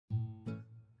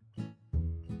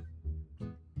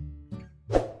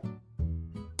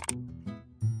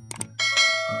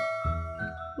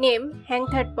Name Heng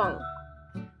Thatpong.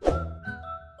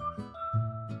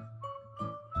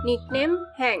 Nickname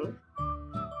Heng.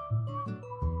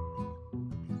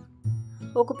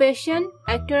 Occupation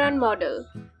actor and model.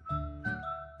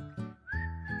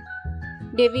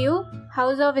 Debut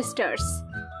House of Stars.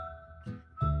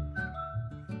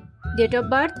 Date of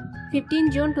birth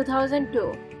 15 June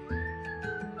 2002.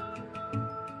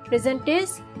 Present age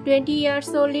 20 years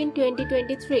old in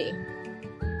 2023.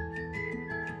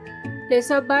 Place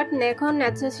of birth Nakhon,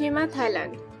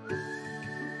 Thailand.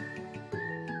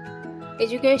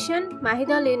 Education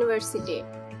Mahidol University.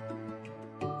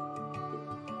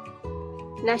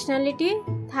 Nationality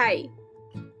Thai.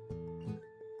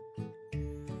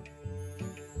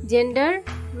 Gender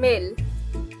male.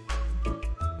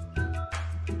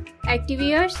 Active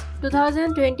years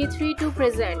 2023 to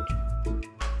present.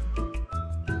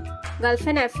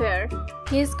 Girlfriend affair.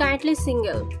 He is currently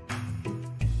single.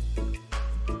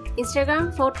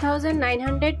 Instagram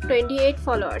 4,928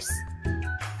 followers.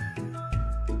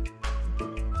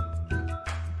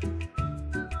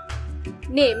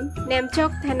 Name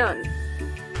Namchok Thanon.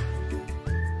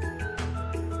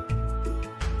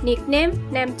 Nickname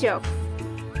Namchok.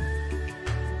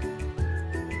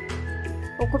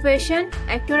 Occupation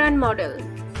actor and model.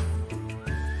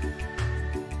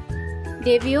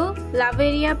 Debut Love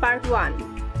Area Part 1.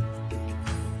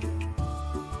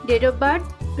 Date of birth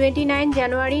 29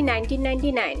 January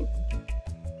 1999.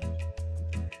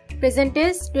 Present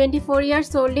age 24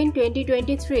 years old in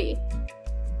 2023.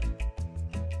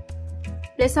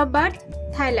 Place of birth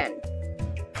Thailand.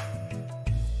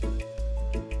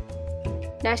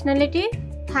 Nationality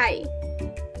Thai.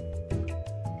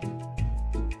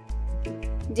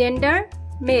 Gender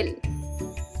male.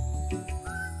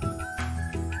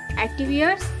 Active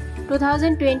years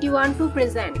 2021 to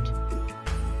present.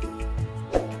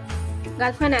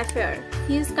 Girlfriend affair.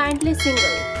 He is currently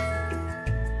single.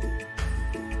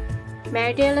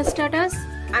 Marital status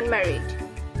unmarried.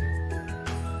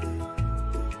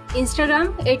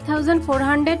 Instagram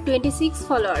 8,426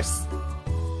 followers.